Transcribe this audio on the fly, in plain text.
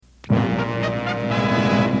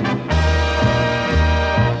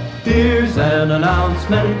Here's an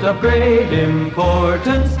announcement of great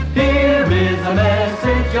importance. Here is a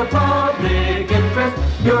message of public interest.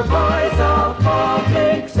 Your voice of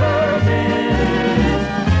public service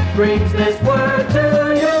brings this word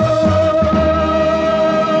to you.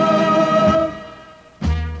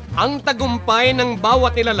 Ang tagumpay ng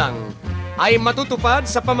bawat nilalang ay matutupad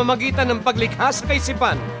sa pamamagitan ng paglikha sa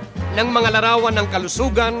kaisipan ng mga larawan ng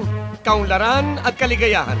kalusugan, kaunlaran at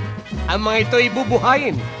kaligayahan. Ang mga ito ay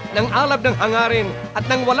bubuhayin ng alab ng hangarin at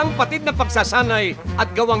ng walang patid na pagsasanay at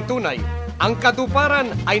gawang tunay. Ang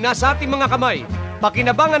katuparan ay nasa ating mga kamay.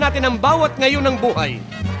 Pakinabangan natin ang bawat ngayon ng buhay.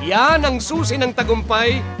 Yan ang susi ng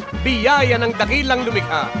tagumpay, biyaya ng dakilang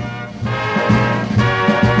lumikha.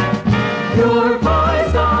 Your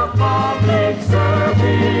voice of